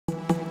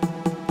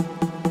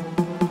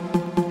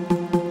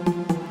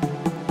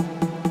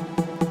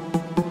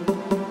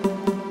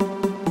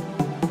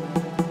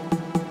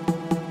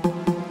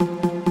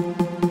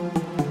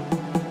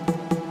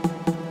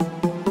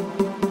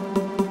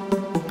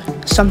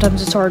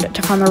Sometimes it's hard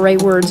to find the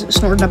right words,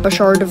 snorting up a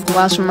shard of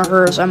glass from a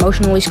hearse.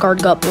 Emotionally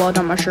scarred, got blood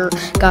on my shirt.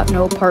 Got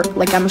no part,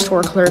 like I'm a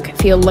store clerk.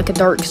 Feel like a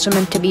dark, so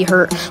meant to be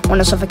hurt.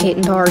 Wanna suffocate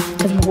in dark,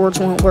 cause my words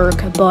won't work.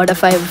 But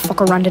if I ever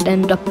fuck around and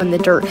end up in the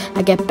dirt,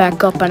 I get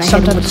back up and I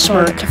hit him with a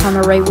smirk. To find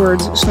the right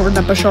words, snorting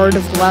up a shard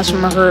of glass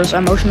from a hearse.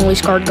 Emotionally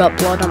scarred, got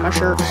blood on my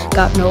shirt.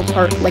 Got no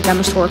part, like I'm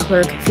a store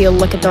clerk. Feel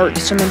like a dark,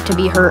 so meant to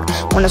be hurt.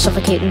 Wanna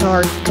suffocate in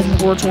dark, cause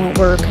my words won't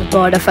work.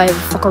 But if I ever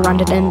fuck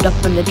around and end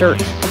up in the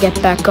dirt, I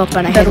get back up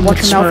and I hit him with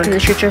a smirk. Cause the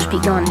shit just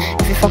begun.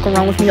 If you fuck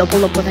around with me, I'll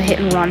pull up with a hit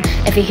and run.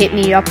 If you hit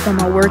me up, then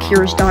my work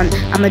here is done.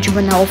 I'm a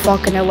juvenile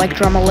fucking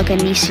Electro, I'm like an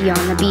Onision.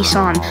 The beat's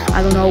on.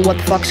 I don't know what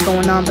the fuck's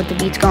going on, but the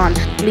beat's gone.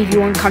 Leave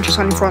you unconscious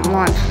on your front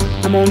lawn.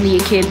 I'm only a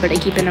kid, but I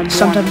keep it in one.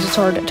 Sometimes it's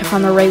hard to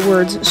find the right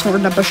words,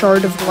 snorting up a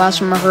shard of glass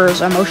from a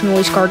hearse.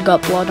 Emotionally scarred,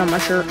 got blood on my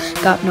shirt.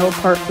 Got no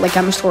part, like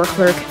I'm a store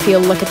clerk. Feel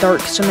like a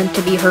dark, so meant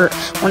to be hurt.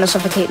 Wanna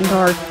suffocate in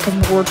dark, cause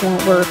my words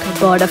won't work.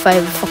 But if I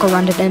ever fuck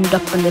around and end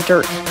up in the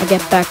dirt, I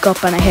get back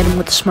up and I hit him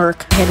with a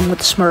smirk. I hit him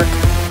with a smirk. I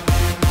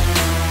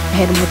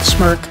hit him with a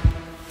smirk.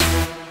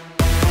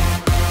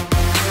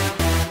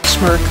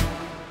 Smirk.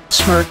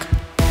 Smirk.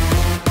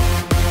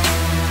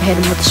 I hit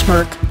him with a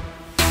smirk.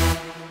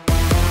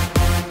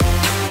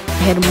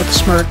 I hit him with a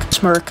smirk.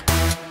 Smirk.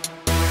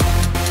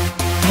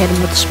 I hit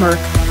him with a smirk.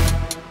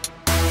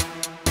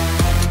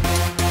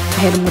 I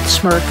hit him with a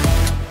smirk.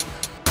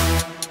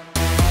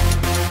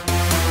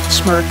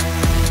 Smirk.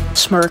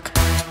 Smirk.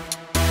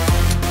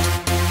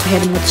 I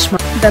hit him with a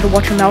smirk. Better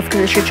watch your mouth, cause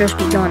this shit just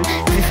begun.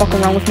 If you fuck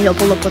around with me, I'll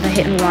pull up with a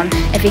hit and run.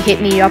 If you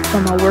hit me up,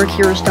 then my work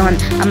here is done.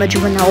 I'm a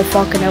juvenile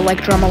fucking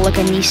Electro, I'm like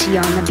an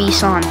Onision. The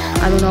beat's on.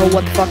 I don't know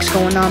what the fuck's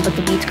going on, but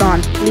the beat's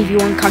gone. Leave you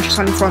unconscious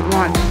on your front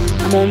lawn.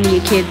 I'm only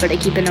a kid, but I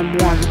keep it in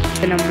one.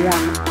 Been in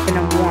one. Been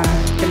in one.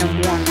 Been in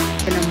one.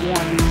 Been in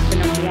one.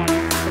 Been in one.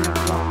 Been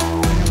in one.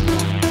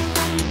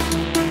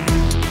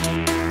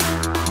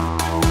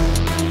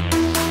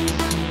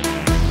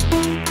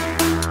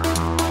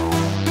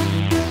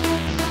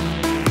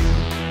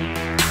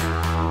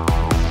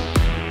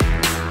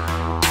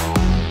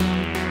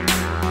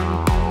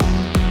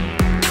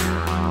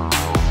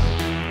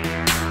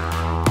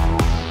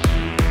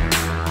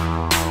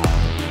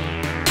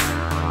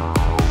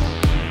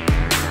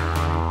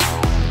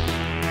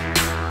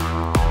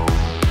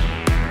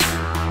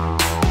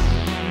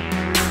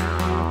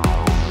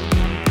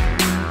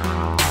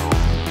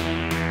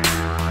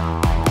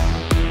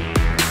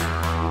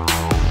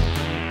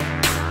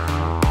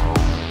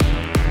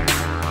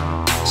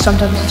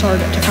 Sometimes it's hard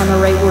to find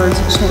the right words,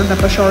 snorting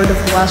up a shard of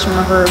glass from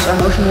a hearse.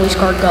 Emotionally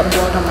scarred, got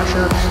blood on my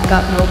shirt.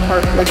 Got no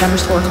part, like I'm a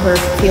store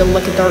clerk. Feel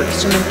like a dark,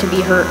 so meant to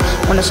be hurt.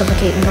 Wanna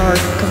suffocate in dark,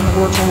 cause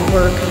my words won't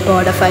work.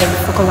 But if I ever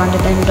fuck around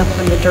and end up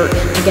in the dirt,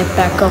 I get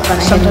back up and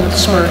I hit him with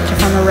a smirk. To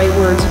find the right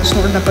words,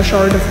 snorting up a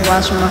shard of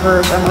glass from a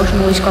hearse.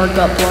 Emotionally scarred,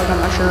 got blood on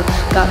my shirt.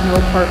 Got no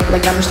part,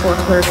 like I'm a store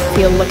clerk.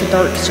 Feel like a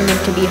dark, so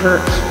meant to be hurt.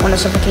 Wanna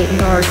suffocate in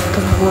dark,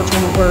 cause my words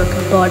won't work.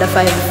 But if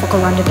I ever fuck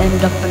around and end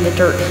up in the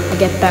dirt, I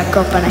get back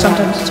up and I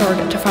sometimes it's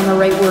hard to find the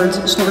right words,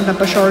 snorting up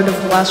a shard of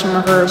glass from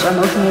a hearse.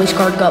 Emotionally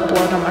scarred, got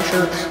blood on my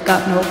shirt.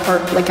 Got no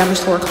part, like I'm a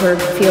store clerk.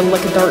 Feel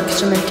like a dark,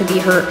 so meant to be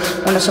hurt.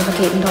 Wanna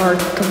suffocate in dark,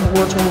 cause my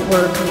words won't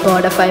work.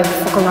 But if I ever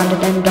fuck around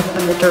and end up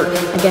in the dirt,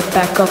 I get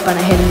back up and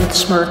I hit him with a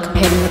smirk. I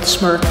hit him with a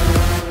smirk. I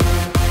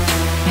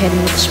hit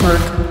him with a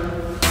smirk.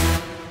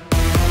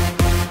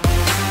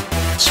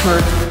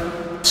 Smirk.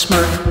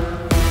 Smirk.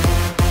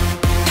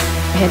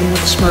 I hit him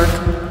with a smirk.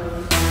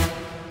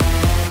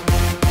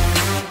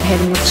 I hit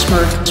him with a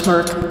smirk.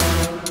 Smirk.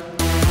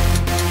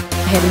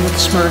 I hit him with a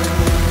smirk.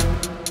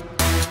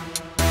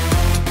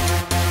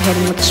 I hit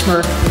him with a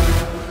smirk.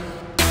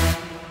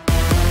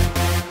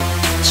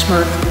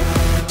 Smirk.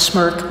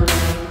 Smirk.